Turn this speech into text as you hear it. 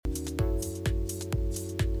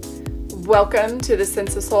Welcome to the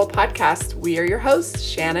Sense of Soul podcast. We are your hosts,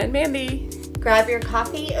 Shanna and Mandy. Grab your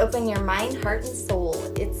coffee, open your mind, heart, and soul.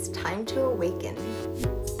 It's time to awaken.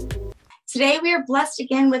 Today, we are blessed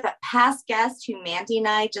again with a past guest who Mandy and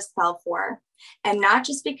I just fell for. And not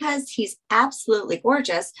just because he's absolutely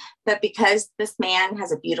gorgeous, but because this man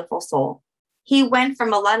has a beautiful soul. He went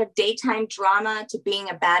from a lot of daytime drama to being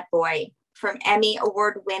a bad boy, from Emmy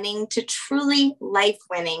award winning to truly life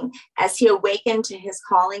winning, as he awakened to his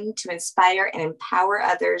calling to inspire and empower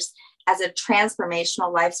others as a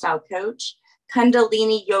transformational lifestyle coach,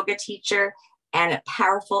 Kundalini yoga teacher, and a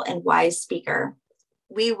powerful and wise speaker.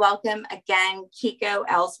 We welcome again Kiko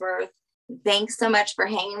Ellsworth. Thanks so much for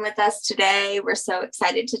hanging with us today. We're so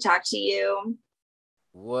excited to talk to you.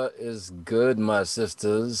 What is good, my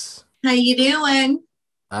sisters? How you doing?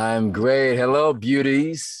 I'm great. Hello,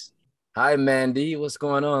 beauties. Hi, Mandy. What's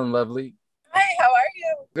going on, lovely? Hi, how are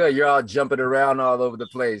you? Good. You're all jumping around all over the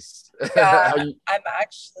place. Yeah, I'm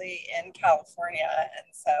actually in California, and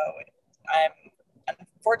so I'm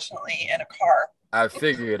unfortunately in a car. I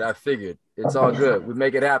figured. It's all good. We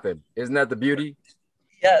make it happen. Isn't that the beauty?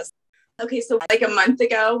 Yes. Okay, so like a month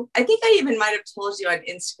ago, I think I even might have told you on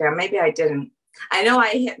Instagram. Maybe I didn't. I know I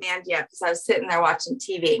hit Mandy up because I was sitting there watching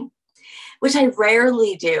TV, which I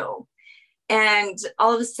rarely do. And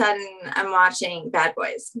all of a sudden, I'm watching Bad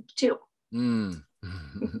Boys 2. And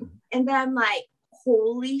then I'm like,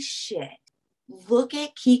 holy shit. Look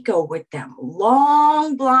at Kiko with them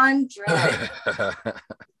long blonde dreads.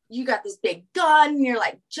 You got this big gun. And you're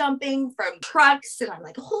like jumping from trucks. And I'm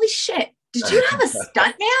like, holy shit. Did you have a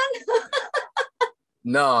stunt man?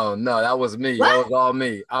 No, that was me. What? That was all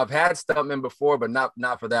me. I've had stuntmen before, but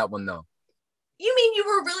not for that one, though. You mean you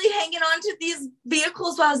were really hanging on to these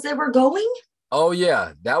vehicles while they were going? Oh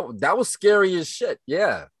yeah, that was scary as shit.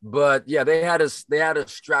 Yeah, but yeah, they had us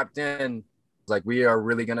strapped in. Like, we are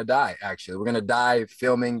really gonna die. Actually, we're gonna die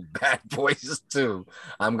filming Bad Boys 2.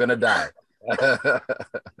 I'm gonna die.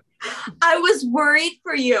 I was worried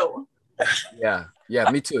for you. Yeah,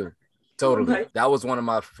 me too. Totally. Okay. That was one of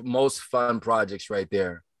my most fun projects right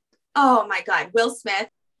there. Oh my God, Will Smith.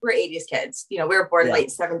 We're 80s kids. You know, we were born late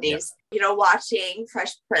 70s, you know, watching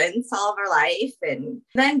Fresh Prince all of our life. And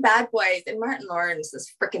then Bad Boys, and Martin Lawrence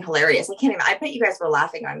is freaking hilarious. I bet you guys were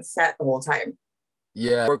laughing on set the whole time.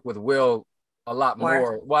 Yeah, I worked with Will a lot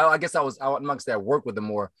more. Well, I guess I amongst that, work with him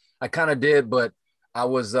more. I kind of did, but I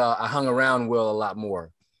hung around Will a lot more.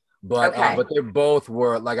 But but they both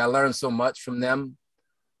were, like, I learned so much from them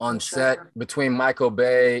on set, between Michael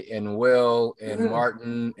Bay and Will and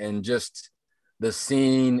Martin, and just the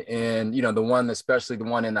scene, and you know, especially the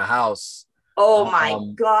one in the house. Oh my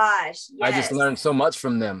gosh. Yes. I just learned so much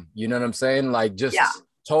from them. You know what I'm saying? Like, just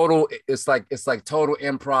total, it's like total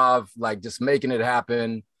improv, like just making it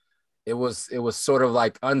happen. It was sort of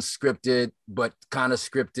like unscripted, but kind of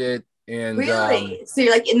scripted. And really? So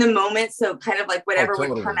you're like in the moment, so kind of like whatever totally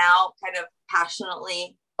would come out kind of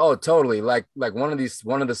passionately. Oh, totally. Like one of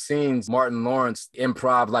the scenes, Martin Lawrence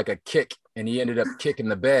improv like a kick, and he ended up kicking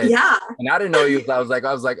the bed. Yeah. And I didn't know I was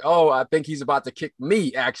like, oh, I think he's about to kick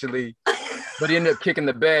me, actually. But he ended up kicking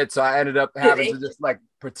the bed. So I ended up having to just like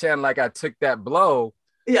pretend like I took that blow.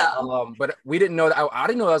 Yeah. But we didn't know that. I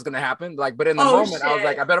didn't know that was going to happen. Like, but in the moment, shit. I was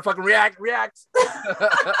like, I better fucking react.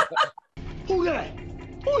 Who that?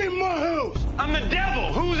 Who in my house? I'm the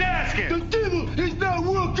devil. Who's asking? The devil is not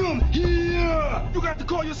welcome. Yeah. You got to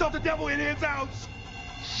call yourself the devil in his house.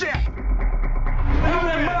 Shit.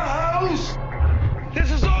 I'm in my house.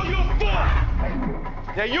 This is all your fault.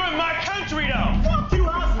 Yeah, you're in my country, though. Fuck you,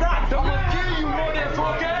 how's that? I'm gonna kill you,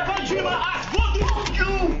 motherfucker. Fuck you, my ass. Fuck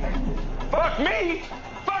you. Fuck me.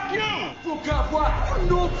 Fuck you. Fuck off, what?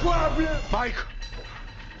 No problem. Mike,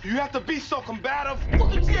 do you have to be so combative?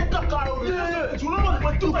 Yeah. You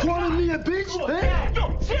calling me a bitch? Eh?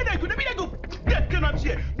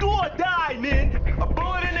 Do or die, man. A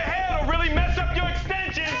bullet in the head will really mess up your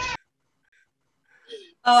extensions.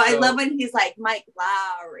 Oh, I love when he's like, Mike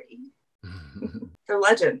Lowry. They're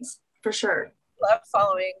legends, for sure. Love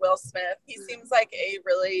following Will Smith. He seems like a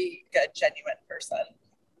really good, genuine person.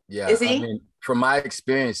 Yeah. Is he? I mean, from my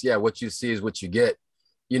experience, what you see is what you get.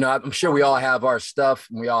 You know, I'm sure we all have our stuff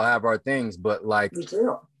and we all have our things, but like, We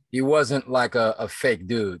do. he wasn't like a fake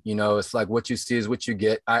dude. You know, it's like what you see is what you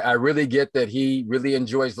get. I really get that he really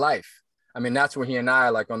enjoys life. I mean, that's where he and I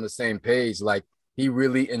are like on the same page. Like, he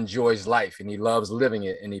really enjoys life and he loves living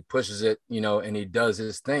it and he pushes it, you know, and he does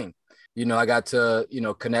his thing. You know, I got to, you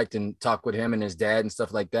know, connect and talk with him and his dad and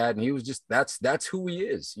stuff like that. And he was just, that's who he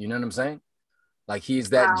is. You know what I'm saying? Like, he's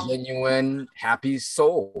that genuine, happy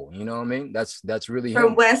soul. You know what I mean? That's really from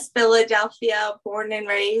him. West Philadelphia, born and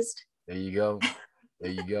raised. There you go.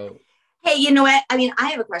 There you go. Hey, you know what? I mean, I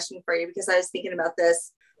have a question for you because I was thinking about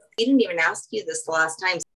this. You didn't even ask you this the last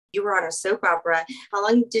time. You were on a soap opera. How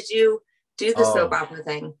long did you do the soap opera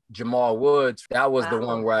thing? Jamal Woods. That was the Wow.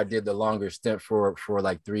 one where I did the longer stint for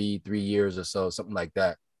like three years or so, something like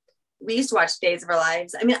that. We used to watch Days of Our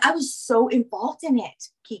Lives. I mean, I was so involved in it,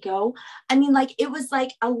 Kiko. I mean, like, it was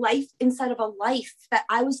like a life inside of a life that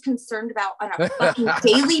I was concerned about on a fucking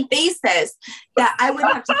daily basis, that I would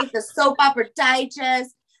have to get the soap opera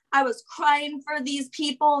digest. I was crying for these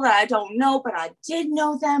people that I don't know, but I did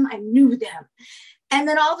know them. I knew them. And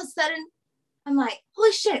then all of a sudden, I'm like,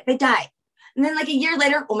 holy shit, they died. And then like a year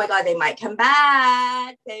later, oh my God, they might come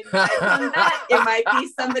back. They might come back. It might be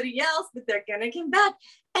somebody else, but they're going to come back.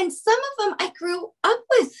 And some of them I grew up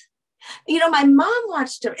with. You know, my mom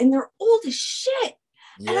watched them and they're old as shit.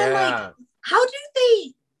 Yeah. And I'm like, how do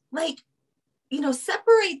they like, you know,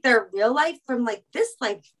 separate their real life from like this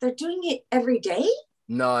life? They're doing it every day.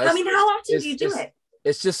 No, I mean, how often do you do it?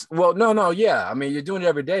 It's just, well, no. Yeah. I mean, you're doing it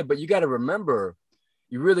every day, but you got to remember,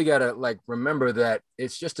 you really got to like, remember that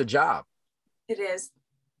it's just a job. It is.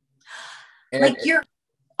 And like your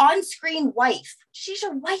on-screen wife. She's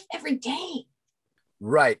your wife every day.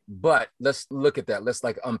 Right. But let's look at that. Let's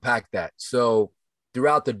like unpack that. So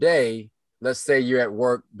throughout the day, let's say you're at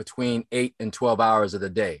work between 8 and 12 hours of the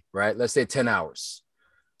day, right? Let's say 10 hours.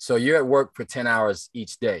 So you're at work for 10 hours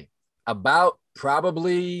each day. About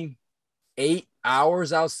probably 8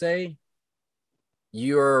 hours, I'll say,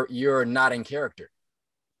 you're not in character.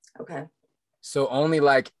 Okay. So only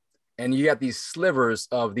like, and you got these slivers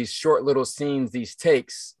of these short little scenes, these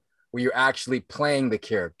takes where you're actually playing the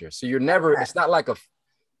character. So you're never, Okay. it's not like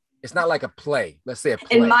a play. Let's say a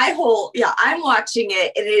play. And my whole, I'm watching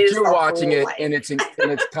it and it is You're watching it life. and it's in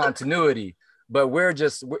its continuity, but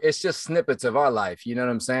it's just snippets of our life. You know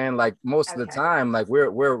what I'm saying? Like most of the time, like we're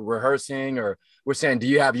rehearsing or we're saying, do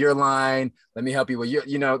you have your line? Let me help you with your,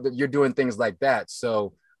 you know, you're doing things like that.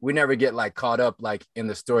 So we never get like caught up like in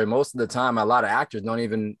the story. Most of the time, a lot of actors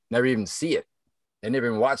never even see it. They never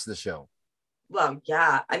even watch the show. Well,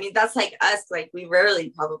 yeah. I mean, that's like us. Like we rarely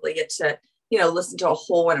probably get to, you know, listen to a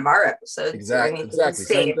whole one of our episodes. Exactly.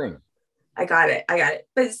 Same thing. I got it.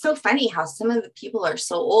 But it's so funny how some of the people are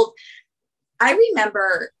so old. I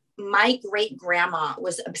remember my great grandma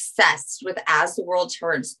was obsessed with As the World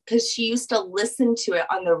Turns because she used to listen to it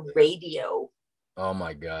on the radio. Oh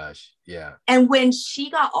my gosh. Yeah. And when she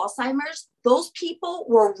got Alzheimer's, those people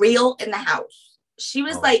were real in the house. She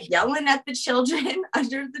was like yelling at the children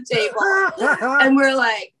under the table. And we're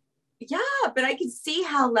like, yeah, but I can see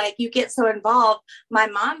how like you get so involved. My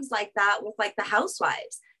mom's like that with like the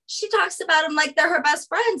housewives. She talks about them like they're her best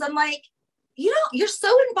friends. I'm like, you're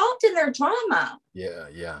so involved in their drama. Yeah.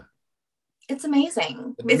 Yeah. It's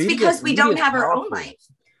amazing. It's because we don't have our own life.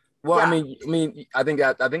 Well, yeah. I mean, I think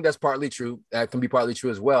that's partly true. That can be partly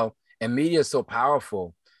true as well. And media is so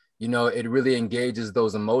powerful. You know, it really engages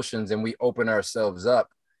those emotions and we open ourselves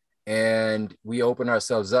up to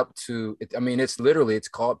it. I mean, it's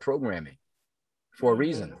called programming for a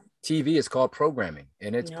reason. TV is called programming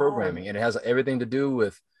and it's programming and it has everything to do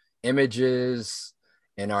with images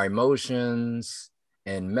and our emotions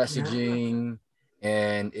and messaging.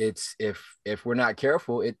 And it's, if we're not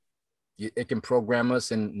careful, it can program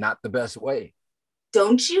us in not the best way.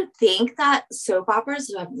 Don't you think that soap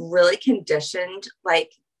operas have really conditioned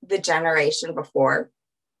like the generation before?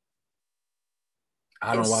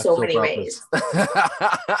 I don't watch so soap many operas. Ways.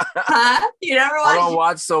 Huh? You never watch? I don't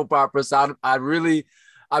watch soap operas. I'm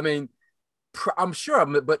sure,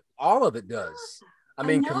 but all of it does. I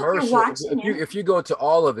mean, commercials. If you go to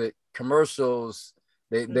all of it, commercials,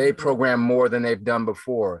 they program more than they've done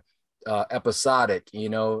before. Episodic, you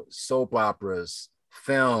know, soap operas,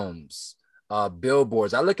 films,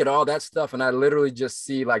 billboards. I look at all that stuff and I literally just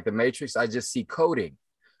see like the Matrix. I just see coding.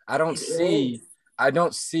 I don't see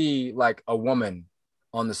like a woman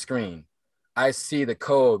on the screen. I see the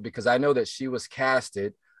code because I know that she was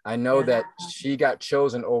casted. I know that she got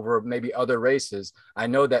chosen over maybe other races. I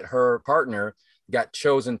know that her partner got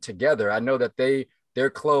chosen together. I know that their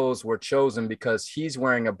clothes were chosen because he's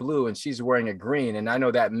wearing a blue and she's wearing a green. And I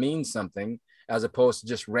know that means something as opposed to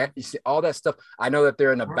just you see all that stuff. I know that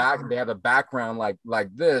they're in the back, they have a background like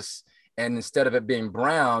this. And instead of it being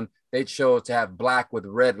brown, they chose to have black with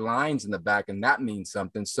red lines in the back. And that means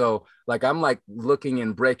something. So like, I'm like looking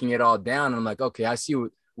and breaking it all down. And I'm like, okay, I see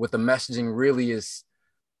what the messaging really is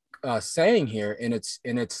saying here. And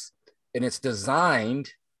it's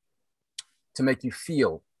designed to make you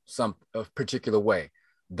feel a particular way.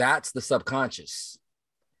 That's the subconscious.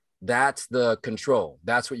 That's the control.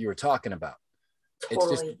 That's what you were talking about.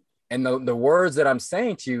 Totally. It's just, and the words that I'm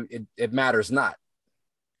saying to you, it matters not.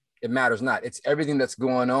 it matters not. It's everything that's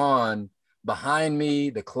going on behind me,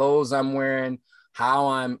 the clothes I'm wearing,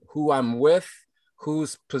 who I'm with,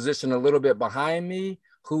 who's positioned a little bit behind me,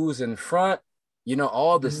 who's in front,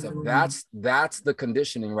 all this stuff. That's the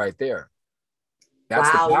conditioning right there.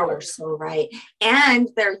 That's wow, the you power. are so right. And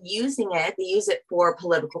they're using it. They use it for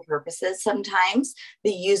political purposes sometimes.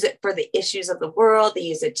 They use it for the issues of the world. They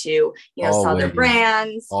use it to, sell their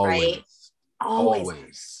brands, right?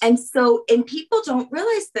 Always. And people don't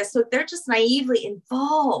realize this. So they're just naively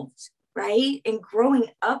involved, right? In growing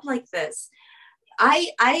up like this.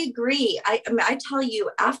 I agree. I tell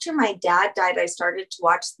you, after my dad died, I started to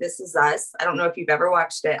watch This Is Us. I don't know if you've ever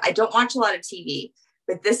watched it. I don't watch a lot of TV,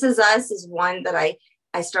 but This Is Us is one that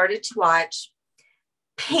I started to watch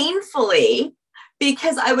painfully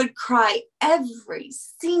because I would cry every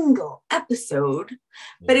single episode,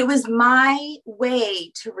 but it was my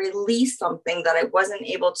way to release something that I wasn't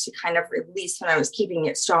able to kind of release when I was keeping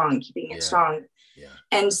it strong. Yeah.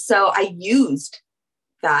 And so I used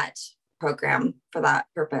that program for that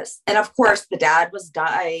purpose. And of course, the dad was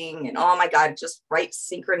dying, and oh my God, just right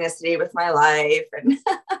synchronicity with my life. And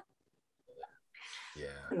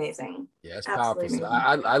amazing. Yeah, it's powerful. So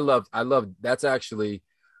I love that's actually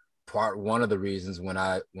one of the reasons when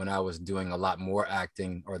I was doing a lot more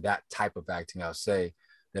acting, or that type of acting, I'll say,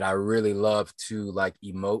 that I really love to like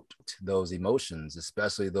emote those emotions,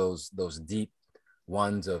 especially those deep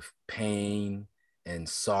ones of pain and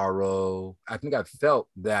sorrow. I think I felt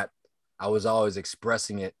that I was always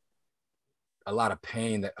expressing a lot of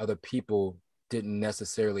pain that other people didn't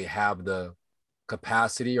necessarily have the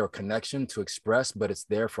capacity or connection to express, but it's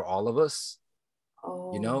there for all of us.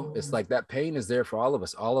 It's like that pain is there for all of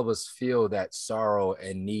us. All of us feel that sorrow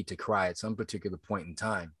and need to cry at some particular point in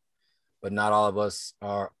time, but not all of us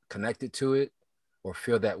are connected to it, or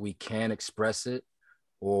feel that we can express it,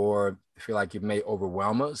 or feel like it may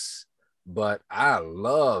overwhelm us. But I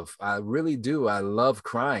really do. I love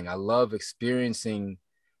crying. I love experiencing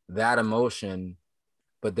that emotion,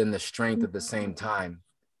 but then the strength at the same time,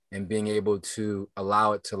 and being able to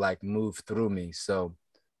allow it to like move through me. So,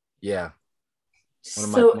 yeah.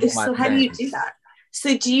 So how do you do that? So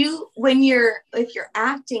if you're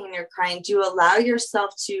acting and you're crying, do you allow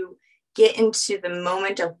yourself to get into the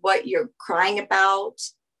moment of what you're crying about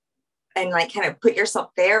and like kind of put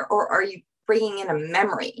yourself there, or are you bringing in a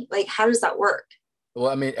memory? Like, how does that work?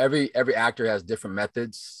 Well, I mean, every actor has different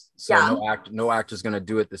methods. So no actor is going to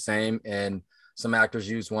do it the same. And some actors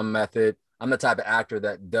use one method. I'm the type of actor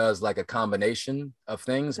that does like a combination of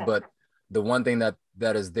things, but the one thing that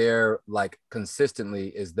is there like consistently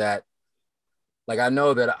is that, like, I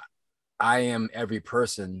know that I am every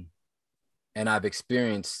person, and I've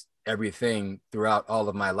experienced everything throughout all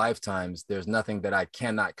of my lifetimes. There's nothing that I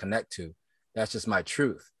cannot connect to. That's just my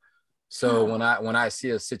truth. So when I see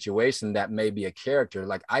a situation that may be a character,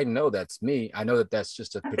 like, I know that's me. I know that that's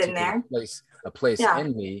just a particular place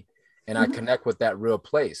in me, and I connect with that real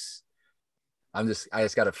place. I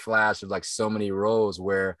just got a flash of like so many roles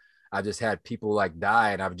where I just had people like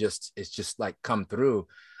die, and it's just like come through.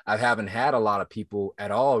 I haven't had a lot of people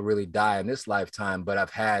at all really die in this lifetime, but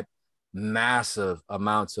I've had massive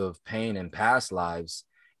amounts of pain in past lives.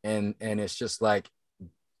 And it's just like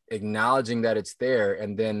acknowledging that it's there,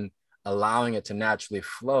 and then allowing it to naturally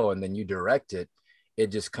flow, and then you direct it. It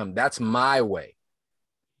just comes. That's my way.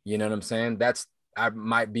 You know what I'm saying? I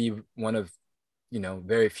might be one of,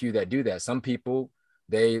 very few that do that. Some people,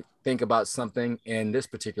 they think about something in this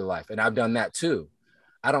particular life, and I've done that too.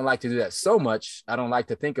 I don't like to do that so much. I don't like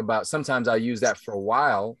to think about, sometimes I'll use that for a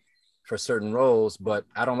while for certain roles, but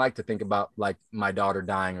I don't like to think about like my daughter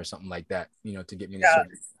dying or something like that, to get me to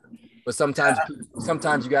certain. But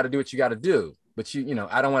sometimes you got to do what you got to do. But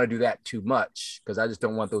I don't want to do that too much, because I just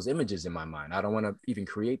don't want those images in my mind. I don't want to even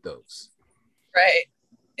create those. Right.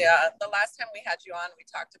 Yeah. The last time we had you on, we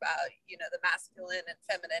talked about, the masculine and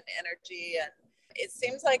feminine energy. And it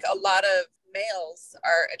seems like a lot of males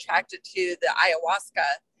are attracted to the ayahuasca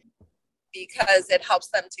because it helps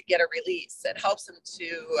them to get a release. It helps them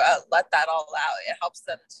to let that all out. It helps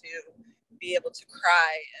them to be able to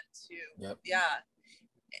cry and to,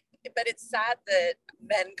 But it's sad that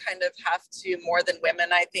men kind of have to, more than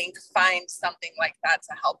women, I think, find something like that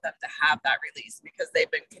to help them to have that release, because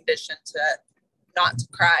they've been conditioned to not to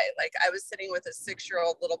cry. Like, I was sitting with a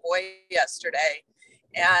 6-year-old little boy yesterday,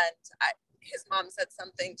 and his mom said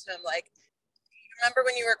something to him like, remember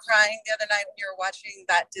when you were crying the other night when you were watching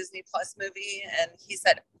that Disney Plus movie? And he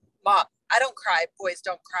said, Mom, I don't cry. Boys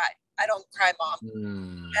don't cry. I don't cry, Mom.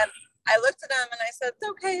 And I looked at him and I said, it's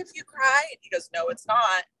okay if you cry. And he goes, no, it's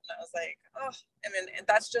not. And I was like, oh, and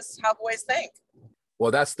that's just how boys think.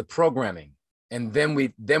 Well, that's the programming. And then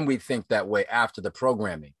we think that way after the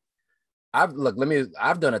programming. I've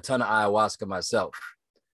done a ton of ayahuasca myself.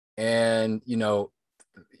 And, you know,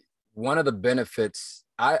 one of the benefits,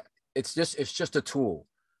 it's just a tool.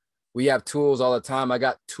 We have tools all the time. I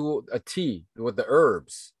got a tea with the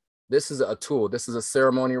herbs. This is a tool. This is a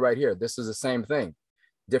ceremony right here. This is the same thing,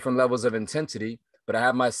 different levels of intensity, but I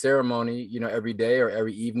have my ceremony, you know, every day or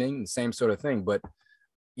every evening, the same sort of thing. But,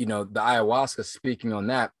 you know, the ayahuasca, speaking on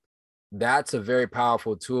that, that's a very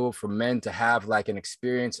powerful tool for men to have like an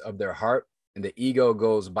experience of their heart, and the ego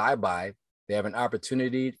goes bye-bye. They have an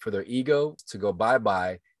opportunity for their ego to go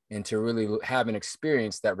bye-bye and to really have an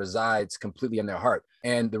experience that resides completely in their heart.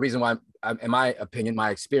 And the reason why, in my opinion, my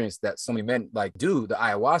experience, that so many men like do the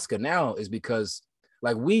ayahuasca now is because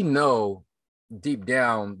like we know deep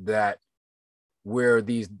down that we're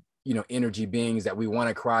these, you know, energy beings, that we want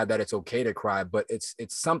to cry, that it's okay to cry, but it's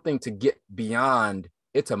something to get beyond.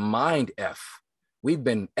 It's a mind F. We've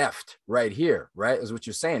been effed right here, right? Is what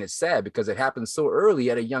you're saying. It's sad because it happened so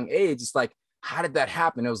early at a young age. It's like, how did that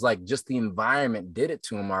happen? It was like just the environment did it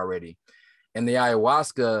to him already. And the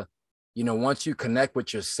ayahuasca, you know, once you connect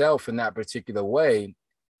with yourself in that particular way,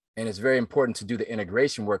 and it's very important to do the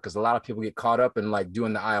integration work, because a lot of people get caught up in like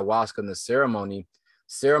doing the ayahuasca and the ceremony.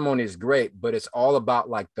 Ceremony is great, but it's all about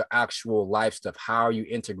like the actual life stuff. How are you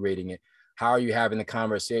integrating it? How are you having the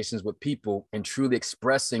conversations with people and truly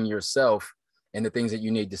expressing yourself and the things that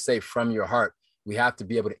you need to say from your heart? We have to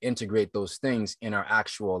be able to integrate those things in our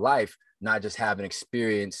actual life, not just have an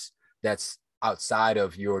experience that's outside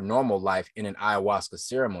of your normal life in an ayahuasca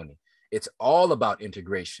ceremony. It's all about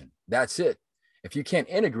integration. That's it. If you can't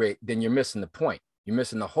integrate, then you're missing the point. You're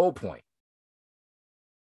missing the whole point.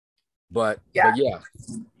 But yeah.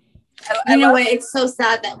 You know what? It's so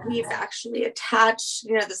sad that we've actually attached,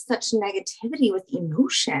 you know, this such negativity with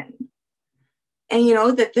emotion. And, you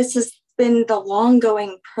know, that this has been the long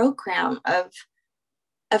going program of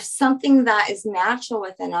something that is natural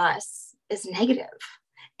within us is negative.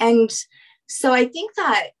 And so I think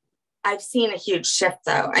that I've seen a huge shift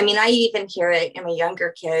though. I mean, I even hear it in my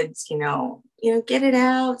younger kids, you know, get it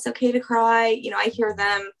out. It's okay to cry. You know, I hear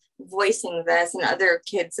them voicing this, and other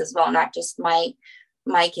kids as well, not just my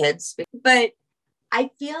kids. But I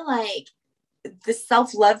feel like the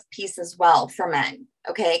self-love piece as well for men.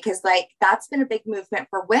 Okay. Cause like that's been a big movement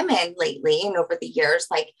for women lately. And over the years,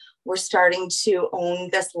 like we're starting to own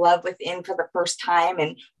this love within for the first time,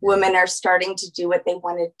 and women are starting to do what they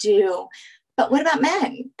want to do. But what about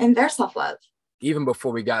men and their self-love? Even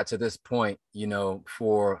before we got to this point, you know,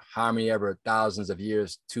 for how many ever thousands of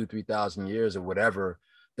years, 2,000-3,000 years or whatever,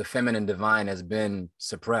 the feminine divine has been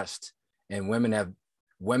suppressed, and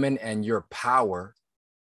women and your power,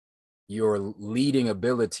 your leading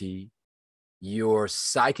ability, your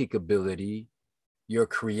psychic ability, your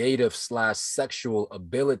creative / sexual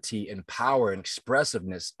ability and power and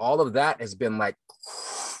expressiveness, all of that has been like,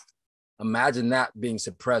 imagine that being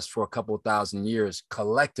suppressed for a couple thousand years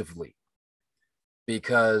collectively,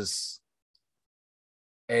 because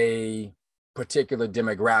a particular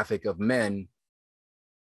demographic of men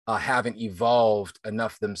haven't evolved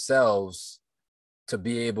enough themselves to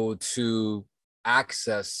be able to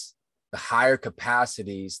access the higher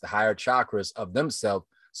capacities, the higher chakras of themselves,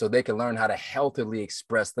 so they can learn how to healthily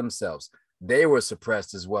express themselves. They were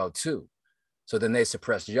suppressed as well too. So then they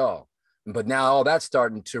suppressed y'all. But now all that's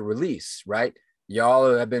starting to release, right?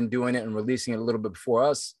 Y'all have been doing it and releasing it a little bit before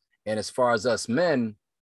us. And as far as us men,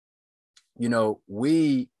 you know,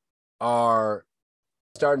 we are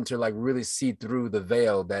starting to like really see through the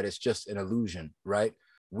veil that it's just an illusion, right?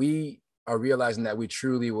 We are realizing that we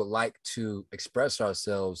truly would like to express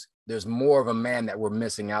ourselves. There's more of a man that we're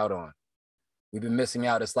missing out on. We've been missing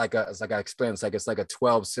out. It's like I explained, it's like a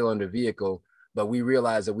 12-cylinder vehicle, but we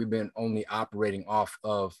realize that we've been only operating off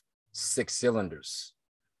of 6 cylinders.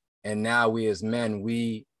 And now we as men,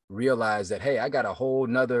 we realize that, hey, I got a whole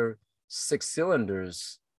nother 6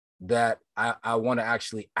 cylinders that I want to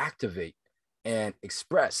actually activate and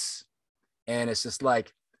express. And it's just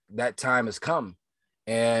like that time has come.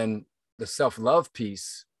 And the self-love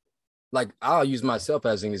piece, like I'll use myself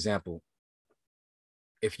as an example.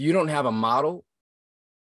 If you don't have a model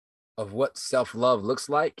of what self-love looks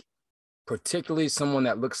like, particularly someone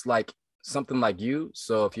that looks like something like you.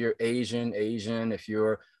 So if you're Asian, if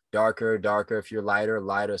you're darker, if you're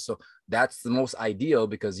lighter. So that's the most ideal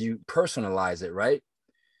because you personalize it, right?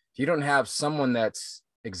 If you don't have someone that's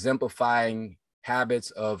exemplifying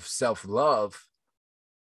habits of self-love,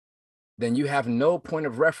 then you have no point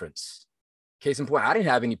of reference. Case in point, I didn't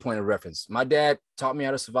have any point of reference. My dad taught me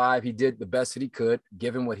how to survive. He did the best that he could,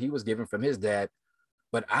 given what he was given from his dad.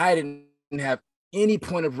 But I didn't have any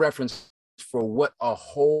point of reference for what a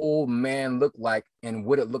whole man looked like and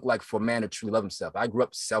what it looked like for a man to truly love himself. I grew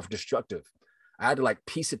up self-destructive. I had to like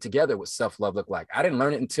piece it together what self-love looked like. I didn't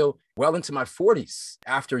learn it until well into my 40s,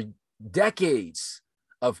 after decades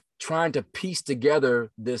of trying to piece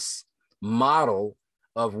together this model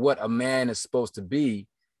of what a man is supposed to be.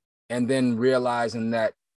 And then realizing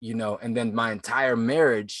that, you know, and then my entire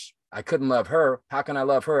marriage, I couldn't love her. How can I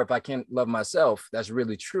love her if I can't love myself? That's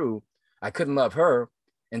really true. I couldn't love her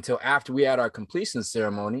until after we had our completion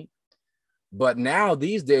ceremony. But now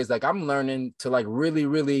these days, like I'm learning to like really,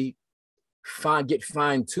 really get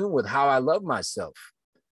fine-tuned with how I love myself,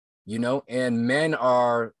 you know, and men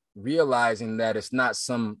are realizing that it's not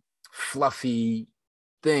some fluffy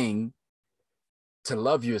thing to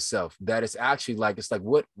love yourself, that it's actually like, it's like,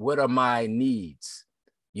 what are my needs?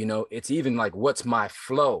 You know, it's even like, what's my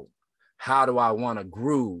flow? How do I want to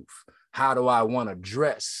groove? How do I want to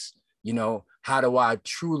dress? You know, how do I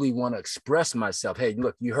truly want to express myself? Hey,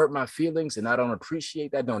 look, you hurt my feelings and I don't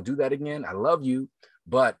appreciate that. Don't do that again. I love you,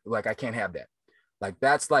 but like, I can't have that. Like,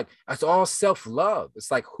 that's all self-love.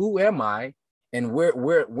 It's like, who am I and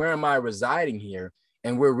where am I residing here?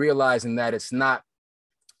 And we're realizing that it's not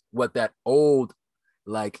what that old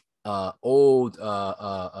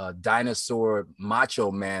dinosaur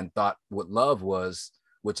macho man thought what love was,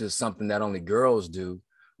 which is something that only girls do.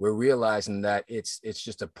 We're realizing that it's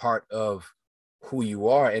just a part of who you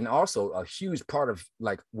are, and also a huge part of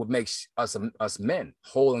like what makes us men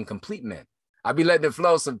whole and complete men. I be letting it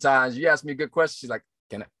flow sometimes. You ask me a good question, she's like,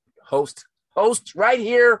 can I host right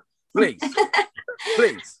here, please?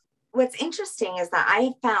 Please. What's interesting is that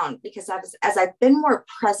I found, because as I've been more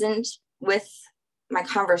present with my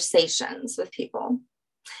conversations with people,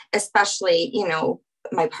 especially, you know,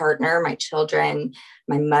 my partner, my children,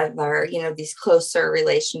 my mother, you know, these closer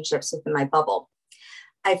relationships within my bubble,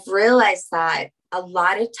 I've realized that a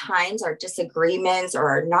lot of times our disagreements or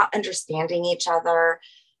our not understanding each other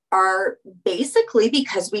are basically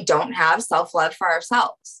because we don't have self-love for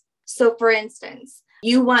ourselves. So for instance,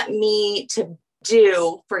 you want me to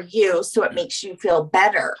do for you so it makes you feel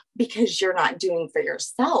better because you're not doing for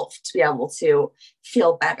yourself to be able to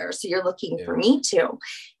feel better. So you're looking for me to,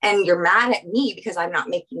 and you're mad at me because I'm not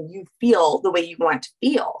making you feel the way you want to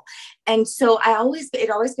feel. And so it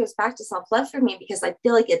always goes back to self-love for me, because I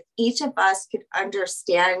feel like if each of us could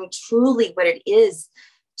understand truly what it is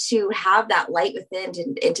to have that light within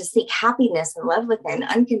and to seek happiness and love within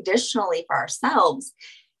unconditionally for ourselves,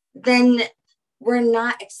 then we're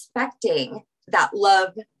not expecting that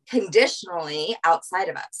love conditionally outside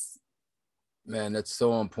of us. Man, that's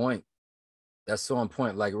so on point. That's so on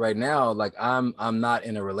point. Like right now, like I'm not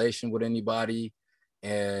in a relation with anybody.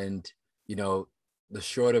 And, you know, the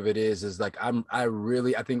short of it is like,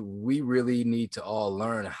 I think we really need to all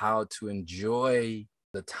learn how to enjoy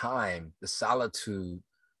the time, the solitude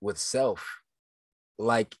with self.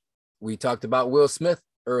 Like we talked about Will Smith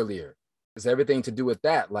earlier. It's everything to do with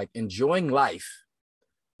that, like enjoying life.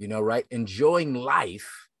 You know, right? Enjoying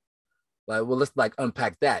life. Like, well, let's like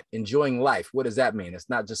unpack that. Enjoying life. What does that mean? It's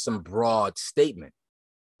not just some broad statement.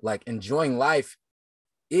 Like enjoying life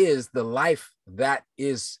is the life that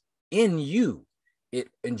is in you.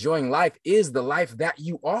 Enjoying life is the life that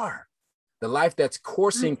you are. The life that's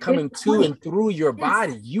coursing, coming to and through your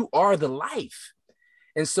body. You are the life.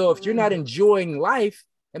 And so if you're not enjoying life,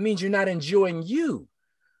 that means you're not enjoying you.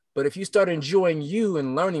 But if you start enjoying you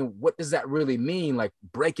and learning what does that really mean, like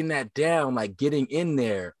breaking that down, like getting in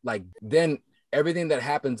there, like then everything that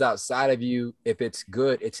happens outside of you, if it's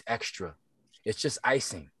good, it's extra. It's just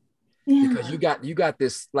icing. Yeah. Because you got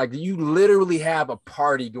this, like you literally have a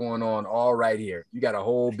party going on all right here. You got a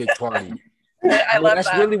whole big party. I love that's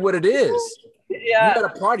that. really what it is. Yeah. You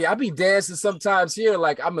got a party. I be dancing sometimes here.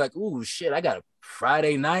 Like I'm like, ooh, shit, I got a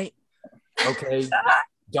Friday night. Okay.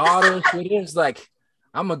 Daughters, it is like,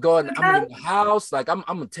 I'm gonna go and I'm in the house. Like I'm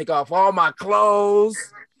gonna take off all my clothes.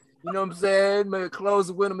 You know what I'm saying? Maybe close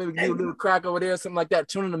the window, maybe do a little crack over there, something like that.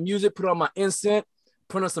 Turn on the music, put on my incense,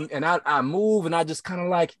 put on some, and I move and I just kind of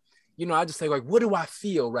like, you know, I just say like, what do I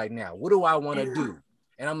feel right now? What do I want to do?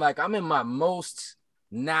 And I'm like, I'm in my most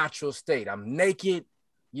natural state. I'm naked.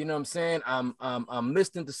 You know what I'm saying? I'm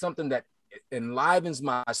listening to something that enlivens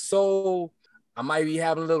my soul. I might be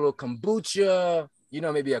having a little kombucha, you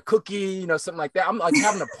know, maybe a cookie, you know, something like that. I'm like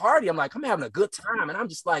having a party. I'm like, I'm having a good time. And I'm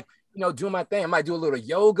just like, you know, doing my thing. I might do a little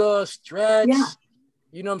yoga, stretch. Yeah.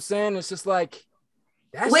 You know what I'm saying? It's just like,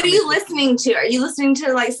 what are you listening to? Are you listening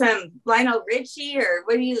to like some Lionel Richie or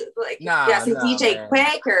what do you like? Some DJ man.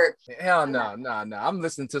 Quick or? Hell no. I'm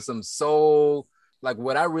listening to some soul. Like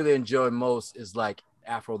what I really enjoy most is like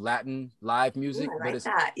Afro-Latin live music, Ooh, I but like it's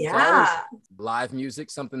that. it's always Yeah. live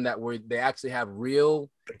music, something that where they actually have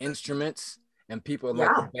real instruments and people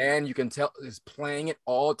like the Yeah. band, you can tell is playing it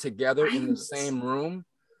all together in the Right. same room.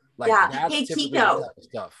 Like Yeah. that's Hey, typically the Kiko, type of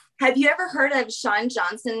stuff. have you ever heard of Sean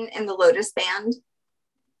Johnson and the Lotus Band?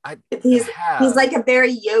 I He's have. like a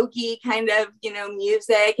very yogi kind of,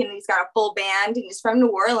 music, and he's got a full band, and he's from New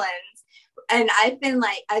Orleans. And I've been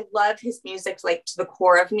like, I love his music like to the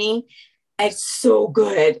core of me. It's so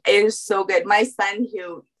good. It is so good. My son,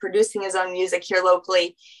 who producing his own music here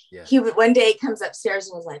locally, Yeah. he would one day comes upstairs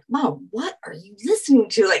and was like, "Mom, what are you listening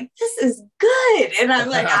to? Like, this is good." And I'm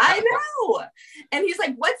like, "I know." And he's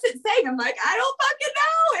like, "What's it saying?" I'm like, "I don't fucking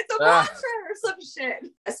know. It's a mantra or some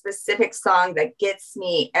shit." A specific song that gets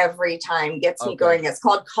me every time, gets me going. It's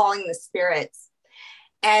called "Calling the Spirits."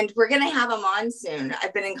 And we're going to have him on soon.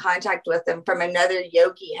 I've been in contact with him from another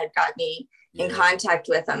yogi had got me in contact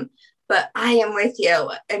with him. But I am with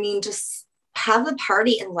you. I mean, just have the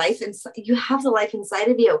party and life. And you have the life inside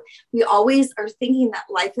of you. We always are thinking that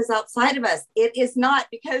life is outside of us. It is not,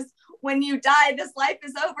 because when you die, this life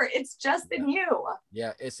is over. It's just in you.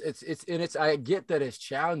 Yeah, it's I get that it's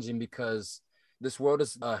challenging because this world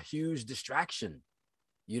is a huge distraction.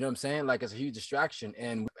 You know what I'm saying? Like it's a huge distraction.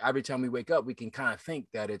 And every time we wake up, we can kind of think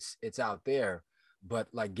that it's out there. But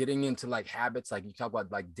like getting into like habits, like you talk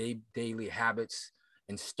about like daily habits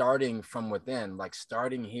and starting from within, like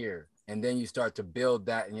starting here. And then you start to build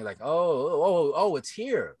that and you're like, oh, it's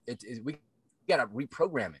here. We got to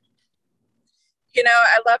reprogram it. You know,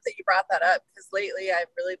 I love that you brought that up, because lately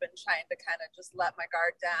I've really been trying to kind of just let my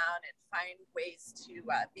guard down and find ways to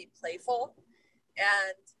be playful.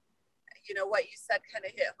 And you know, what you said kind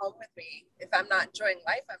of hit home with me. If I'm not enjoying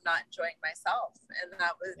life, I'm not enjoying myself. And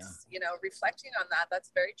that was, you know, reflecting on that,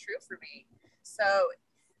 that's very true for me. So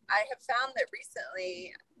I have found that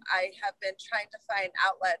recently I have been trying to find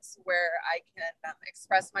outlets where I can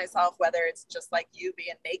express myself, whether it's just like you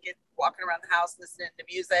being naked, walking around the house, listening to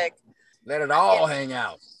music. Let it all hang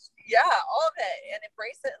out. Yeah, all of it, and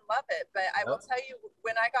embrace it and love it. But I will tell you,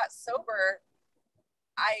 when I got sober,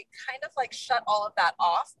 I kind of like shut all of that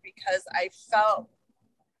off, because I felt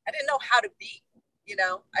I didn't know how to be, you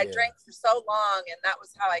know. I drank for so long, and that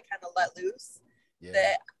was how I kind of let loose,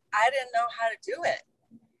 that I didn't know how to do it.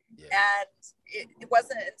 And it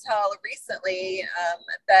wasn't until recently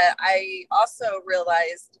that I also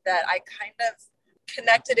realized that I kind of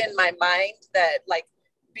connected in my mind that like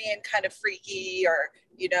being kind of freaky or,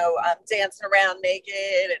 you know, dancing around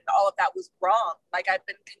naked and all of that was wrong. Like I've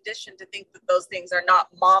been conditioned to think that those things are not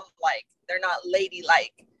mom-like, they're not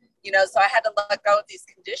ladylike, you know. So I had to let go of these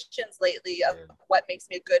conditions lately of what makes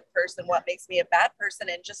me a good person, what makes me a bad person,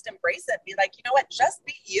 and just embrace it. Be like, you know what, just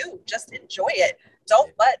be you, just enjoy it.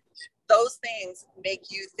 Don't let those things make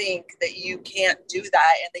you think that you can't do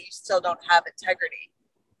that and that you still don't have integrity.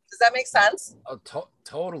 Does that make sense? Oh,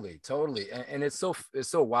 totally. And it's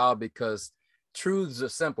so wild, because truths are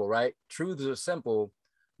simple, right? Truths are simple,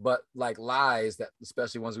 but like lies, that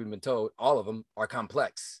especially ones we've been told, all of them are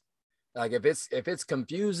complex. Like if it's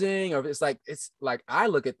confusing, or if it's like I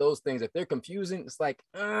look at those things, if they're confusing, it's like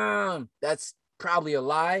that's probably a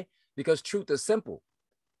lie, because truth is simple.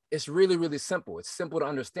 It's really, really simple. It's simple to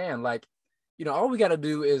understand. Like, you know, all we got to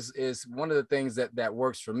do is one of the things that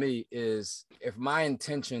works for me is, if my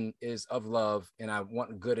intention is of love and I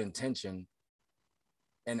want good intention,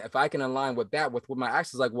 and if I can align with that with what my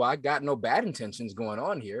actions, like, well, I got no bad intentions going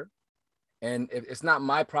on here. And it's not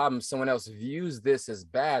my problem. Someone else views this as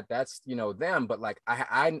bad. That's, you know, them. But like,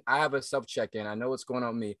 I have a self check-in. I know what's going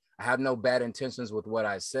on with me. I have no bad intentions with what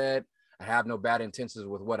I said. I have no bad intentions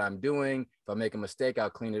with what I'm doing. If I make a mistake,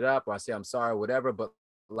 I'll clean it up, or I say I'm sorry, whatever. But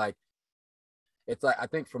like, it's like, I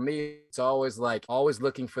think for me, it's always like always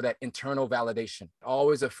looking for that internal validation,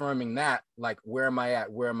 always affirming that, like, where am I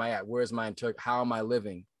at? Where am I at? Where's my how am I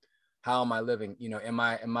living? How am I living? You know, am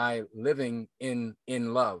I living in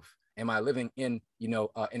love? Am I living in, you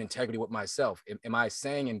know, in integrity with myself? Am I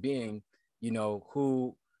saying and being, you know,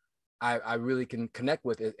 who I really can connect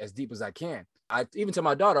with as deep as I can? I even tell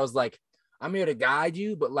my daughter, I was like, I'm here to guide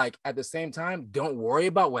you, but like at the same time, don't worry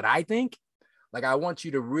about what I think. Like, I want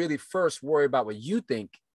you to really first worry about what you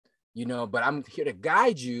think, you know, but I'm here to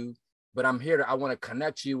guide you, but I want to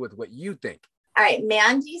connect you with what you think. All right,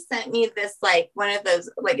 Mandy sent me this, like one of those,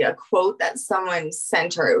 like a quote that someone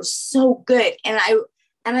sent her. It was so good. And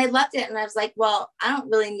I loved it. And I was like, well, I don't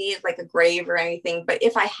really need like a grave or anything, but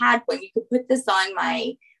if I had one, you could put this on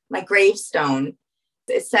my gravestone.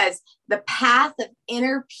 It says, the path of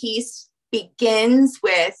inner peace begins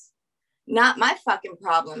with not my fucking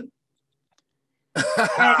problem.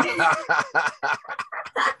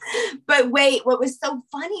 But wait, what was so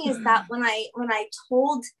funny is that when I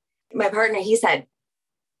told my partner, he said,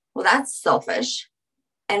 well, that's selfish.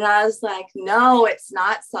 And I was like, no, it's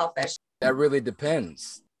not selfish. That really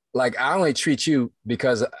depends. Like, I only treat you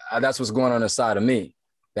because that's what's going on inside of me.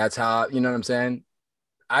 That's how, you know what I'm saying?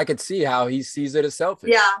 I could see how he sees it as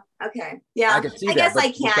selfish. Yeah. Okay. Yeah. I could see I that. guess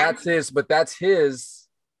I can. But that's his.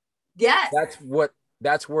 Yes.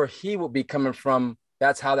 That's where he would be coming from.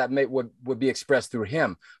 That's how that would be expressed through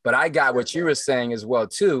him. But I got what you were saying as well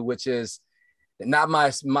too, which is not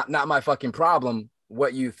my fucking problem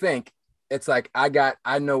what you think. It's like I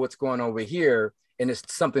know what's going on over here, and it's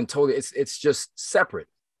something totally. It's just separate.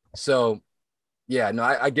 So, yeah, no,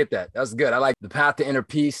 I get that. That's good. I like the path to inner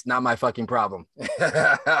peace. Not my fucking problem. Hey,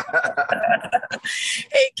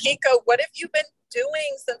 Kiko, what have you been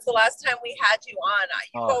doing since the last time we had you on?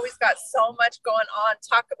 You've always got so much going on.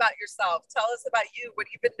 Talk about yourself. Tell us about you. What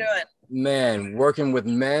have you been doing? Man, working with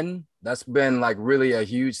men. That's been like really a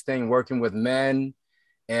huge thing, working with men.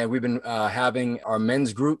 And we've been having our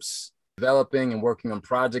men's groups, developing and working on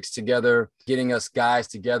projects together, getting us guys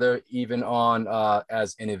together, even on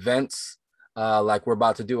as in events. Like we're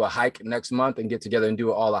about to do a hike next month and get together and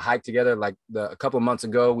do all a hike together. Like a couple of months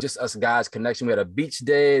ago, just us guys connection. We had a beach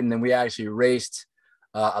day, and then we actually raced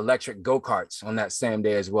electric go-karts on that same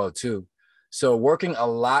day as well too. So working a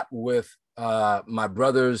lot with my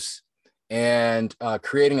brothers and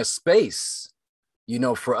creating a space, you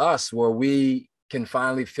know, for us where we can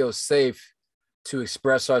finally feel safe to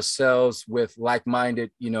express ourselves with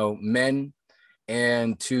like-minded, you know, men,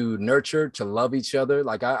 and to nurture, to love each other.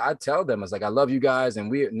 Like I tell them, I was like, I love you guys.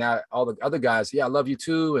 And we now all the other guys, yeah, I love you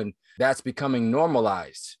too. And that's becoming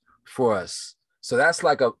normalized for us. So that's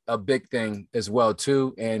like a big thing as well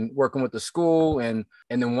too. And working with the school. And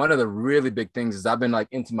then one of the really big things is I've been like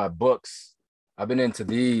into my books. I've been into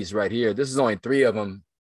these right here. This is only 3 of them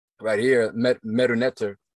right here, Medu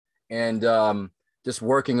Neter. And just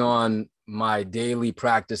working on my daily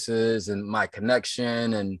practices and my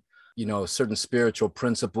connection and, you know, certain spiritual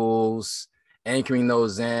principles, anchoring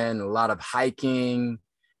those in, a lot of hiking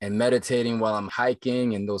and meditating while I'm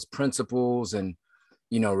hiking, and those principles, and,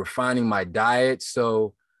 you know, refining my diet.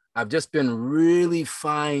 So I've just been really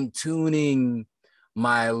fine tuning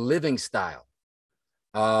my living style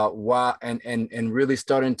while and really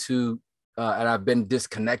starting to, and I've been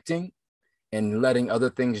disconnecting and letting other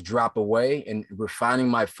things drop away and refining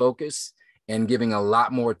my focus and giving a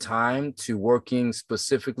lot more time to working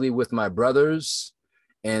specifically with my brothers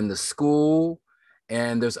and the school.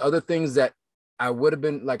 And there's other things that I would have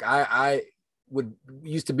been like, I would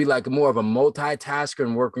used to be like more of a multitasker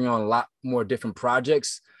and working on a lot more different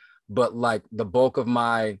projects. But like the bulk of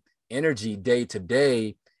my energy day to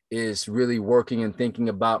day is really working and thinking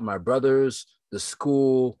about my brothers, the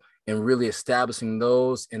school, and really establishing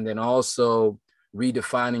those. And then also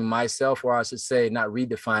redefining myself, or I should say not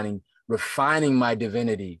redefining, refining my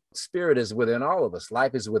divinity. Spirit is within all of us.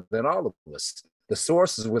 Life is within all of us. The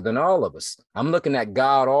source is within all of us. I'm looking at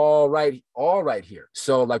God all right here.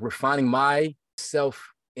 So like refining my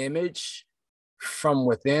self-image from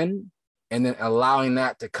within and then allowing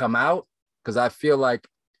that to come out. Because I feel like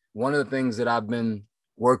one of the things that I've been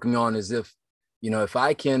working on is if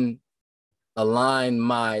I can align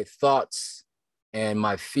my thoughts and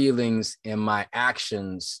my feelings and my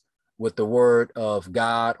actions with the word of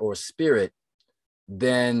God or spirit,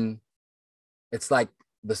 then it's like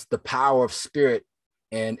the power of spirit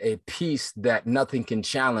and a peace that nothing can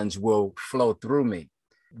challenge will flow through me.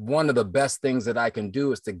 One of the best things that I can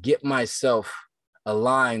do is to get myself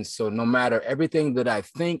aligned. So no matter everything that I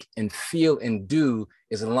think and feel and do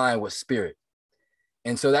is aligned with spirit.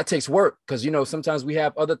 And so that takes work because, sometimes we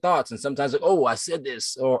have other thoughts and sometimes like, oh, I said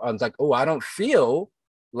this, or I'm like, oh, I don't feel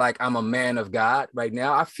like I'm a man of God right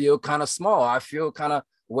now. I feel kind of small. I feel kind of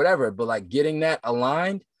whatever, but like getting that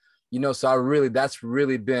aligned, so that's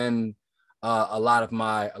really been a lot of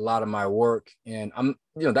my work. And I'm,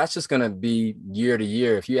 that's just going to be year to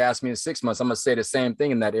year. If you ask me in 6 months, I'm going to say the same thing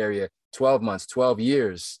in that area, 12 months, 12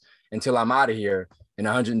 years until I'm out of here. In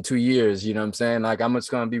 102 years, you know what I'm saying? Like I'm just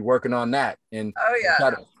going to be working on that and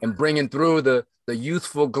and bringing through the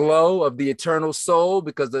youthful glow of the eternal soul,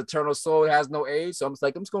 because the eternal soul has no age. So I'm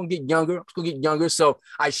just going to get younger. So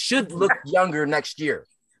I should look younger next year.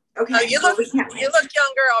 Okay. You look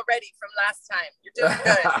younger already from last time. You're doing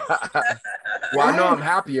good. Well, I know I'm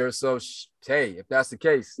happier. So hey, if that's the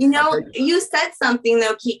case, you said something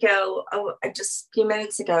though, Kiko, just a few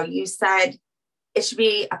minutes ago. You said it should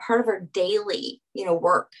be a part of our daily,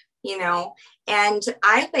 work, and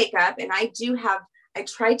I wake up and I do have I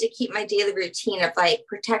tried to keep my daily routine of like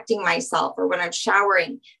protecting myself, or when I'm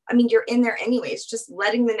showering. I mean, you're in there anyways, just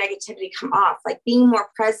letting the negativity come off, like being more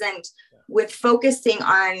present with focusing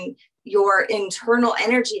on your internal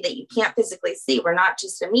energy that you can't physically see. We're not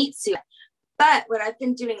just a meat suit. But what I've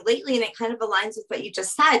been doing lately, and it kind of aligns with what you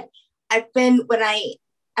just said, I've been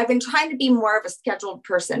trying to be more of a scheduled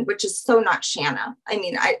person, which is so not Shanna.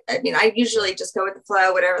 I usually just go with the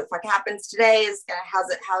flow. Whatever the fuck happens today is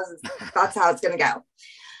that's how it's gonna go.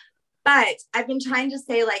 But I've been trying to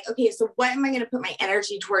say, like, okay, so what am I going to put my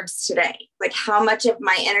energy towards today? Like, how much of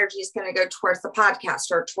my energy is going to go towards the podcast,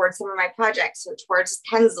 or towards some of my projects, or towards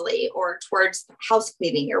Hensley, or towards house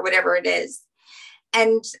cleaning, or whatever it is.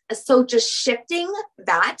 And so just shifting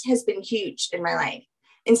that has been huge in my life.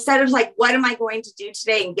 Instead of like, what am I going to do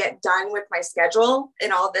today and get done with my schedule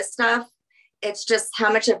and all this stuff? It's just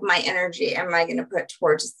how much of my energy am I going to put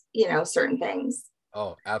towards, certain things.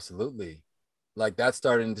 Oh, absolutely. Like that's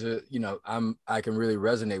starting to, I can really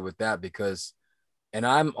resonate with that because, and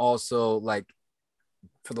I'm also like,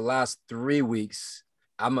 for the last 3 weeks,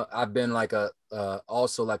 I've been like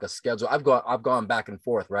also like a schedule. I've gone back and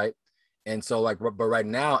forth. Right. And so like, but right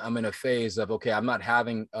now I'm in a phase of, okay, I'm not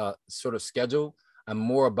having a sort of schedule. I'm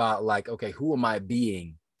more about like, okay, who am I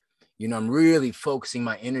being? I'm really focusing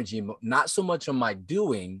my energy, not so much on my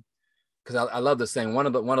doing, because I love the saying, one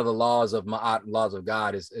of the laws of Ma'at, laws of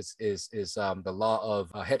God is the law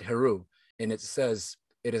of Het Heru. And it says,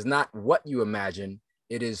 it is not what you imagine,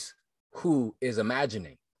 it is who is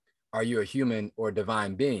imagining. Are you a human or a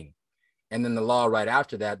divine being? And then the law right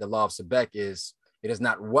after that, the law of Sebek, is, it is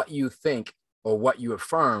not what you think or what you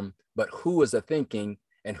affirm, but who is a thinking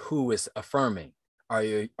and who is affirming. Are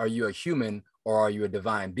you a human or are you a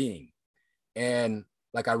divine being? And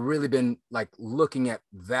like, I've really been like looking at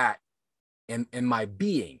that in my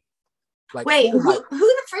being. Like, wait, who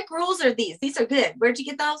the frick rules are these? These are good. Where'd you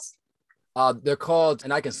get those? They're called,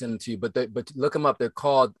 and I can send them to you, but look them up. They're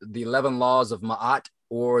called the 11 Laws of Ma'at,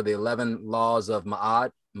 or the 11 Laws of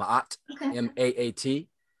Ma'at, okay. M-A-A-T.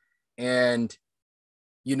 And,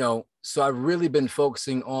 so I've really been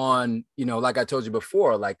focusing on, like I told you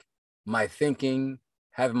before, like my thinking,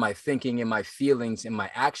 having my thinking and my feelings and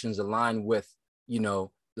my actions align with, the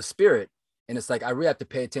spirit. And it's like, I really have to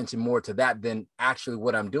pay attention more to that than actually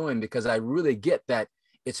what I'm doing, because I really get that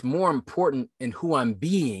it's more important in who I'm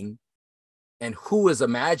being and who is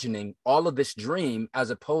imagining all of this dream, as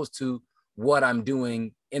opposed to what I'm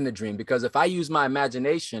doing in the dream. Because if I use my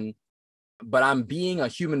imagination, but I'm being a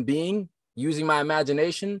human being using my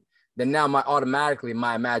imagination, then now my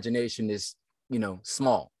imagination is,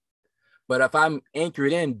 small. But if I'm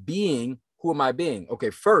anchored in being, who am I being? Okay,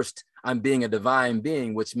 first, I'm being a divine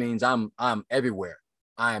being, which means I'm everywhere.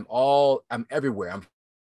 I'm everywhere.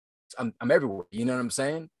 I'm everywhere. You know what I'm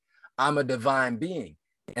saying? I'm a divine being.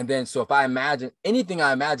 And then, so if I imagine anything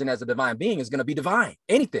I imagine as a divine being is going to be divine,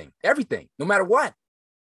 anything, everything, no matter what.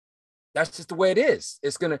 That's just the way it is.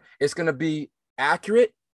 It's going to be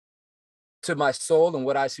accurate to my soul and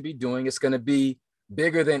what I should be doing. It's going to be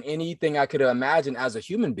bigger than anything I could imagine as a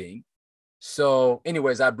human being. So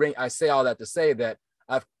anyways, I say all that to say that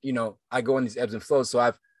I go in these ebbs and flows. So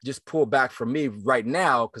I've just pulled back from me right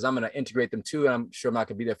now, because I'm going to integrate them too. And I'm sure I'm not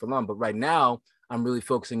going to be there for long, but right now I'm really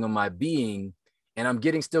focusing on my being, and I'm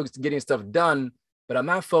still getting stuff done, but I'm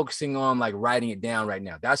not focusing on like writing it down right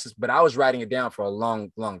now. But I was writing it down for a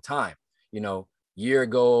long, long time, year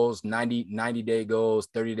goals, 90-day goals,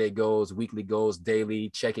 30-day goals, weekly goals, daily,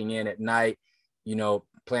 checking in at night,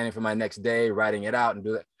 planning for my next day, writing it out and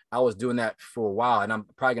do that. I was doing that for a while, and I'm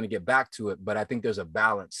probably going to get back to it, but I think there's a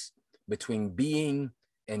balance between being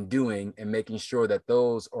and doing, and making sure that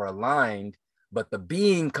those are aligned, but the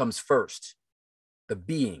being comes first. The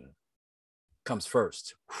being comes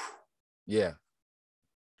first. Yeah.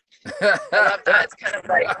 I love that.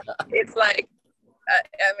 It's like,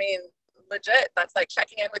 legit, that's like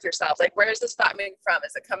checking in with yourself. Like, where is this thought coming from?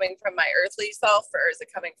 Is it coming from my earthly self, or is it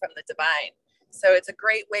coming from the divine? So it's a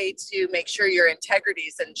great way to make sure your integrity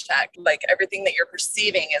is in check. Like, everything that you're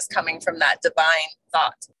perceiving is coming from that divine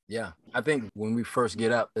thought. Yeah. I think when we first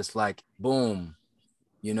get up, it's like, boom,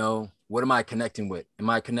 what am I connecting with? Am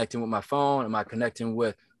I connecting with my phone? Am I connecting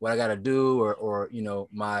with what I got to do, or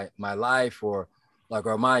my life, or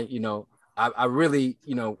am I, I really,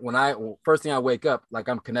 first thing I wake up, like,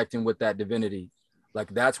 I'm connecting with that divinity.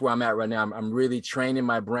 Like, that's where I'm at right now. I'm really training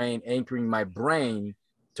my brain, anchoring my brain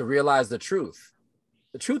to realize the truth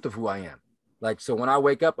of who I am. Like, so when I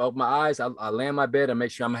wake up, I open my eyes, I lay in my bed and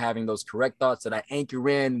make sure I'm having those correct thoughts that I anchor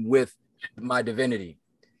in with my divinity.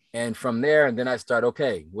 And from there, and then I start,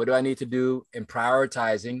 okay, what do I need to do in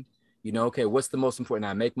prioritizing, You know, okay, what's the most important?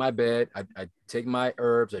 I make my bed, I take my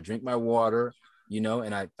herbs, I drink my water, you know,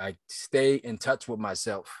 and I stay in touch with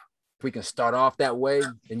myself. If we can start off that way,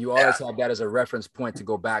 and you always have that as a reference point to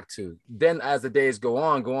go back to. Then as the days go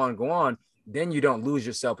on, then you don't lose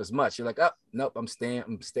yourself as much. You're like, oh, nope, I'm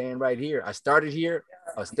staying right here. I started here,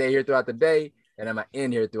 I'll stay here throughout the day, and I'm gonna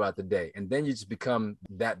end here throughout the day. And then you just become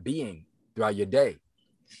that being throughout your day.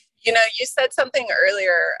 You know, you said something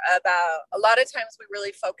earlier about a lot of times we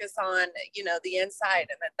really focus on, you know, the inside,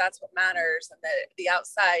 and that's what matters, and that the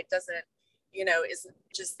outside doesn't, you know, isn't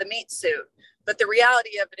just the meat suit. But the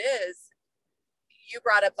reality of it is, you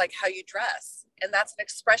brought up like how you dress, and that's an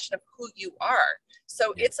expression of who you are.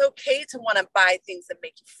 So it's okay to want to buy things that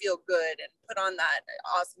make you feel good and put on that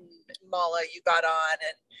awesome mala you got on.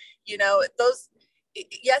 And, you know, those,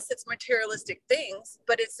 yes, it's materialistic things,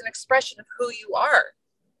 but it's an expression of who you are.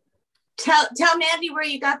 Tell Mandy where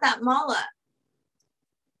you got that mala.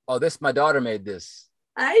 Oh, my daughter made this.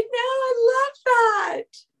 I know, I love that.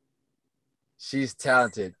 She's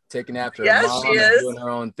talented, taking after Yes, her mom, she is. doing her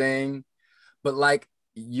own thing. But like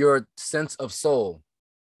your sense of soul,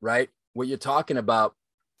 right? What you're talking about,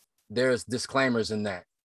 there's disclaimers in that.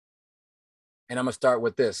 And I'm gonna start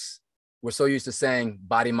with this. We're so used to saying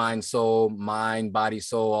body, mind, soul, mind, body,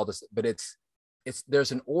 soul, all this, but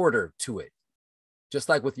there's an order to it. Just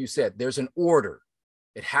like what you said, there's an order.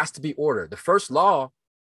 It has to be order. The first law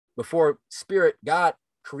before Spirit, God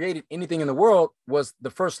created anything in the world was the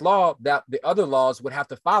first law that the other laws would have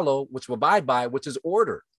to follow, which will abide by, which is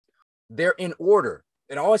order. They're in order.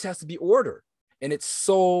 It always has to be order. And it's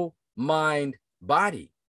soul, mind,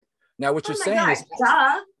 body. Now, what you're saying is,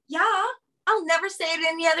 duh. Yeah. I'll never say it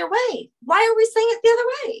any other way. Why are we saying it the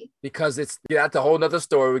other way? Because that's a whole nother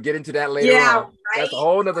story. We'll get into that later on. Right? That's a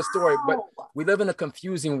whole nother story. But we live in a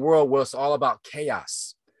confusing world where it's all about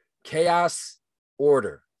chaos. Chaos,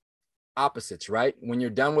 order, opposites, right? When you're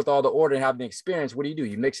done with all the order and having the experience, what do?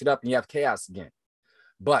 You mix it up and you have chaos again.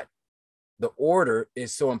 But the order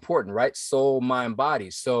is so important, right? Soul, mind, body.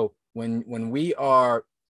 So when we are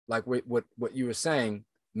like what you were saying,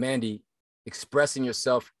 Mandy, expressing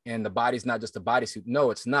yourself, and the body's not just a bodysuit. No,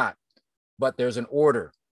 it's not. But there's an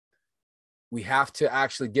order. We have to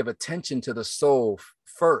actually give attention to the soul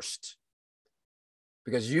first,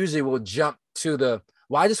 because usually we'll jump to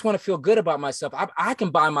I just want to feel good about myself. I can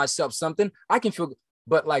buy myself something. I can feel,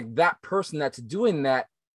 but like that person that's doing that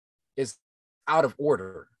is out of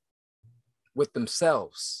order with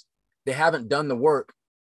themselves. They haven't done the work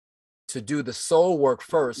to do the soul work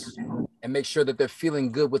first and make sure that they're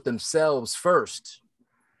feeling good with themselves first,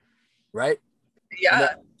 right?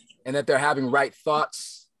 Yeah. And that they're having right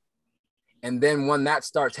thoughts. And then when that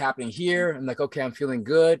starts happening here, I'm like, okay, I'm feeling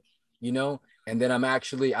good, you know, and then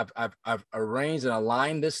I've arranged and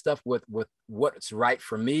aligned this stuff with what's right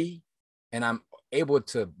for me. And I'm able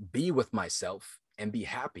to be with myself and be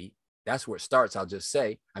happy. That's where it starts. I'll just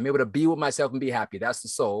say, I'm able to be with myself and be happy. That's the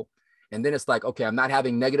soul. And then it's like, okay, I'm not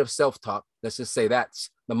having negative self-talk. Let's just say that's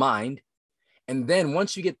the mind. And then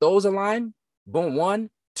once you get those aligned, boom, 1,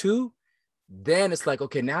 2, then it's like,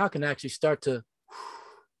 okay, now I can actually start to,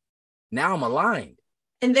 now I'm aligned.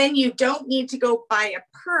 And then you don't need to go buy a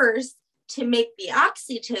purse to make the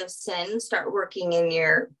oxytocin start working in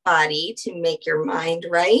your body to make your mind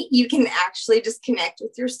right. You can actually just connect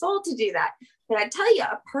with your soul to do that. But I tell you,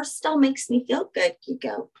 a purse still makes me feel good. You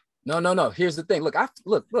go. No. Here's the thing. Look,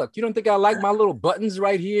 look. You don't think I like my little buttons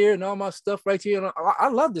right here and all my stuff right here? I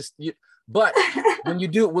love this. But when you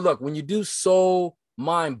do soul,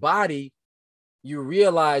 mind, body, you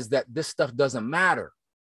realize that this stuff doesn't matter.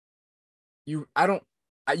 You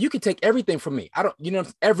can take everything from me.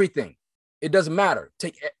 Everything. It doesn't matter.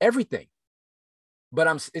 Take everything.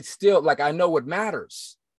 But it's still like, I know what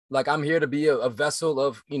matters. Like I'm here to be a vessel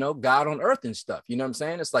of, God on earth and stuff. You know what I'm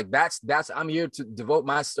saying? It's like, I'm here to devote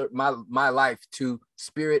my life to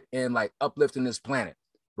spirit and like uplifting this planet,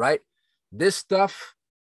 right? This stuff,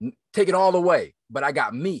 take it all away. But I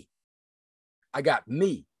got me,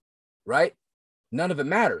 right? None of it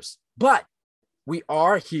matters. But we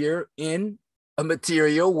are here in a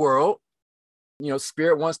material world.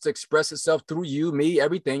 Spirit wants to express itself through you, me,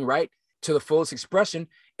 everything, right? To the fullest expression.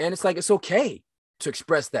 And it's like, it's okay to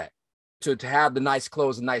express that, to have the nice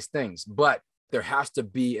clothes and nice things, but there has to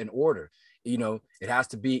be an order. It has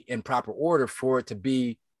to be in proper order for it to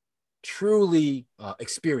be truly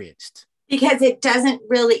experienced. Because it doesn't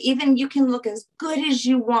really, even you can look as good as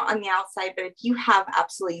you want on the outside, but if you have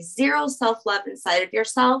absolutely zero self-love inside of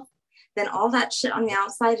yourself, then all that shit on the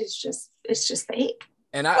outside is just fake.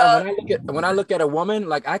 And when I look at a woman,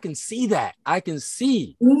 like I can see that. I can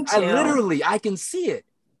see. Me too. I can see it.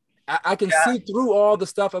 I can see through all the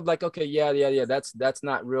stuff. I'm like, okay, yeah. That's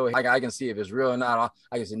not real. Like, I can see if it's real or not.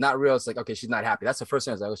 I can see not real. It's like, okay, she's not happy. That's the first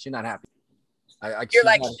thing. It's like, oh, she's not happy. You're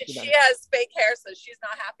like, she has fake hair, so she's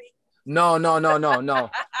not happy. No.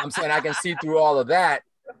 I'm saying I can see through all of that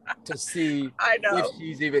to see if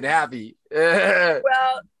she's even happy. Well,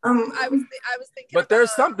 I was thinking. But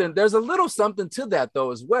there's a little something to that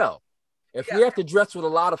though as well. If we have to dress with a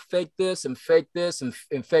lot of fake this and fake this and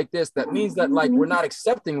fake this, that means that like we're not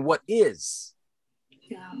accepting what is.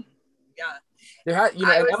 Yeah.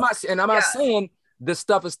 I'm not saying this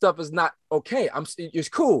stuff is not okay. It's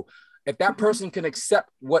cool. If that person can accept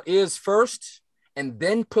what is first and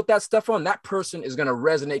then put that stuff on, that person is going to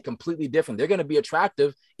resonate completely different. They're going to be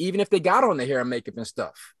attractive, even if they got on the hair and makeup and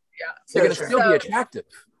stuff. Yeah. They're going to still be attractive.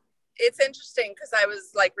 It's interesting because I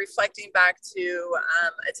was like reflecting back to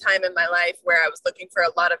a time in my life where I was looking for a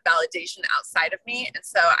lot of validation outside of me. And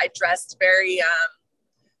so I dressed very,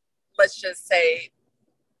 let's just say,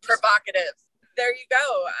 provocative. There you go.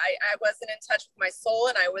 I wasn't in touch with my soul,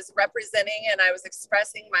 and I was representing and I was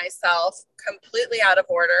expressing myself completely out of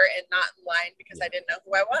order and not in line because I didn't know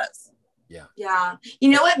who I was. Yeah. You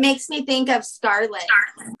know what makes me think of Scarlett,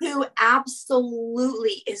 who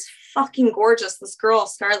absolutely is fucking gorgeous. This girl,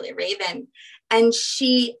 Scarlett Raven. And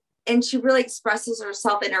she really expresses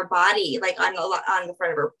herself in her body, like on the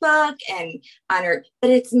front of her book and on her,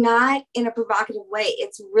 but it's not in a provocative way.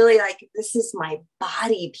 It's really like, this is my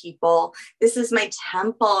body, people. This is my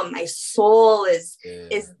temple. My soul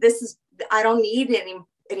I don't need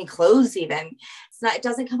any clothes even. It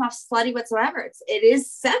doesn't come off slutty whatsoever. It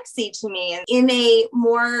is sexy to me in a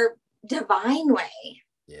more divine way.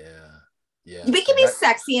 Yeah. We can be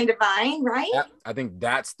sexy and divine, right? I think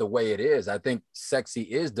that's the way it is. I think sexy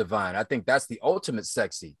is divine. I think that's the ultimate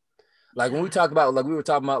sexy. Like when we talk about, like we were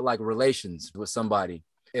talking about like relations with somebody,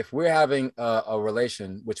 if we're having a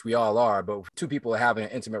relation, which we all are, but two people are having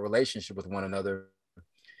an intimate relationship with one another,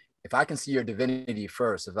 if I can see your divinity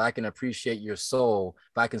first, if I can appreciate your soul,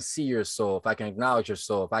 if I can see your soul, if I can acknowledge your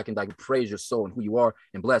soul, if I can like praise your soul and who you are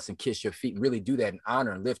and bless and kiss your feet and really do that and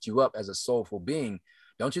honor and lift you up as a soulful being,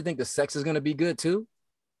 don't you think the sex is going to be good too?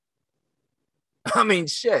 I mean,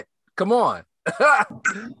 shit, come on. A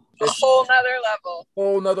whole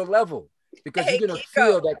nother level. Because you're going to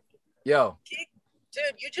feel that, dude,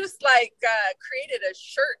 you just like created a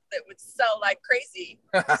shirt that would sell like crazy.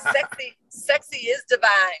 Sexy is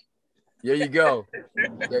divine. There you go.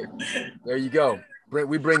 There you go.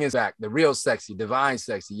 We bring it back. The real sexy, divine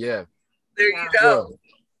sexy. Yeah. There you go.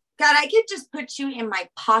 God, I could just put you in my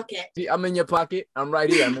pocket. I'm in your pocket. I'm right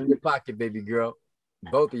here. I'm in your pocket, baby girl.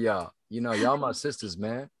 Both of y'all. You know, y'all my sisters,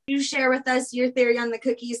 man. You share with us your theory on the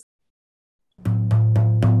cookies.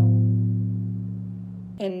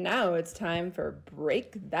 And now it's time for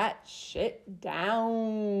Break That Shit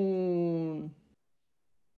Down.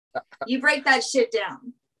 You break that shit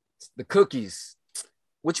down. The cookies.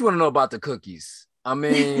 What you want to know about the cookies? I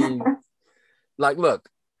mean, like, look,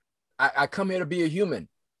 I come here to be a human,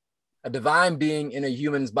 a divine being in a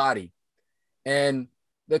human's body. And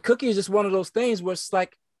the cookie is just one of those things where it's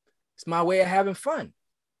like, it's my way of having fun.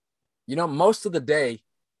 You know, most of the day,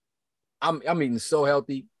 I'm eating so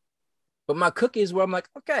healthy, but my cookies where I'm like,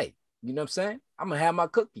 okay, you know what I'm saying? I'm going to have my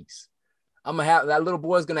cookies. I'm going to have, that little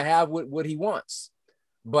boy's going to have what he wants,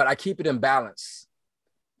 but I keep it in balance.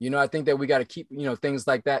 You know, I think that we got to keep, you know, things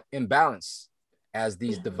like that in balance as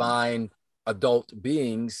these divine adult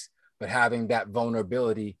beings, but having that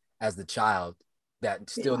vulnerability as the child that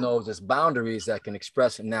still knows its boundaries, that can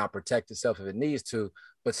express and now protect itself if it needs to,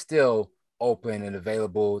 but still open and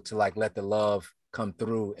available to like let the love come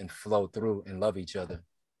through and flow through and love each other.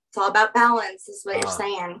 It's all about balance is what you're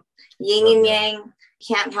saying. Yin and yang,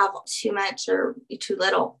 can't have too much or too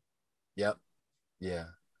little. Yep. Yeah.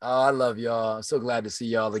 Oh, I love y'all. I'm so glad to see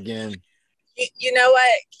y'all again. You know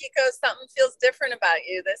what, Kiko, something feels different about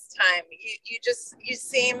you this time. You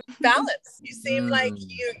seem balanced. You seem like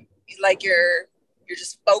you're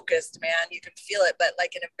just focused, man. You can feel it, but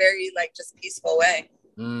like in a very like just peaceful way.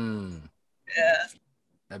 Yeah.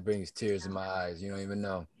 That brings tears in my eyes. You don't even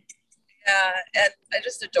know. Yeah, and I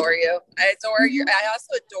just adore you. I adore you. I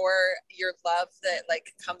also adore your love that like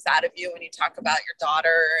comes out of you when you talk about your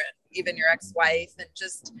daughter and even your ex-wife, and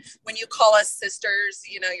just when you call us sisters,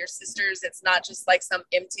 you know, your sisters, it's not just like some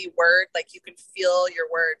empty word, like you can feel your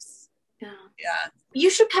words. Yeah.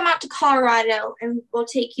 You should come out to Colorado and we'll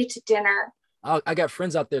take you to dinner. I got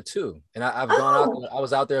friends out there too. And I've gone out there. I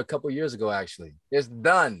was out there a couple years ago, actually. It's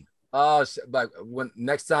done. Like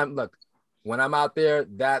next time, look, when I'm out there,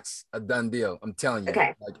 that's a done deal. I'm telling you.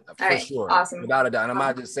 Okay. Like, for sure. Awesome. Without a doubt. And I'm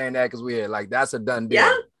not just saying that because we're here. Like, that's a done deal.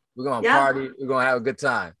 Yeah. We're going to party. We're going to have a good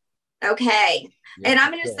time. Okay. Yeah, And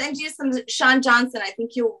I'm going to send you some Sean Johnson. I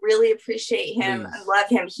think you'll really appreciate him and love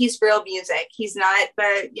him. He's real music. He's not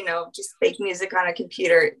just fake music on a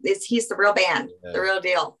computer. He's the real band, the real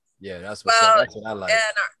deal. Yeah, that's what I like.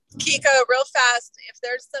 And Kiko, real fast, if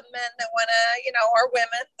there's some men that want to, or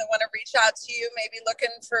women that want to reach out to you, maybe looking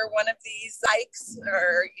for one of these likes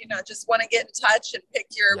or, just want to get in touch and pick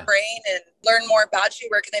your brain and learn more about you,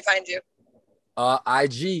 where can they find you?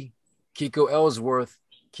 IG, Kiko Ellsworth.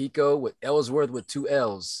 Kiko with Ellsworth with 2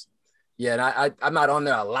 L's. Yeah, and I'm not on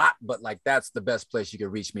there a lot, but like that's the best place you can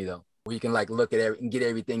reach me though, where you can like look at and get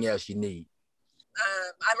everything else you need.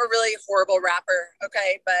 I'm a really horrible rapper,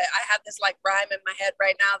 okay, but I have this like rhyme in my head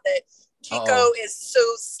right now that Kiko is so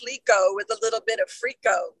sleeko with a little bit of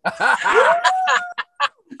freako. I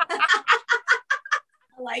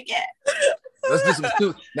like it.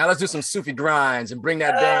 Let's do some Sufi grinds and bring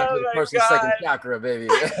that down to the person's second chakra, baby.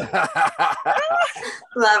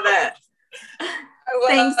 Love it. Well,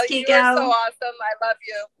 thanks, Kiko. You are so awesome. I love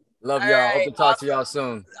you. Love y'all. Hope to talk to y'all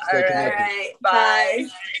soon. Stay connected. Right.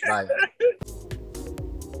 Bye.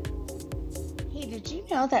 Hey, did you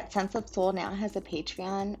know that Sense of Soul now has a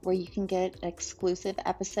Patreon where you can get exclusive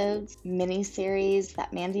episodes, mini-series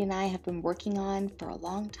that Mandy and I have been working on for a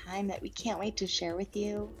long time that we can't wait to share with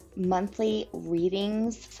you, monthly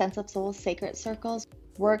readings, Sense of Soul Sacred Circles,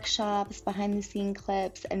 workshops, behind-the-scene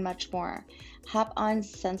clips, and much more. Hop on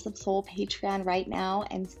Sense of Soul Patreon right now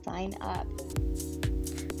and sign up.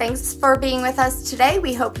 Thanks for being with us today.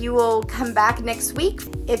 We hope you will come back next week.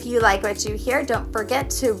 If you like what you hear, don't forget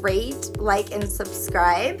to rate, like, and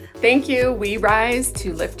subscribe. Thank you. We rise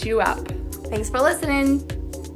to lift you up. Thanks for listening.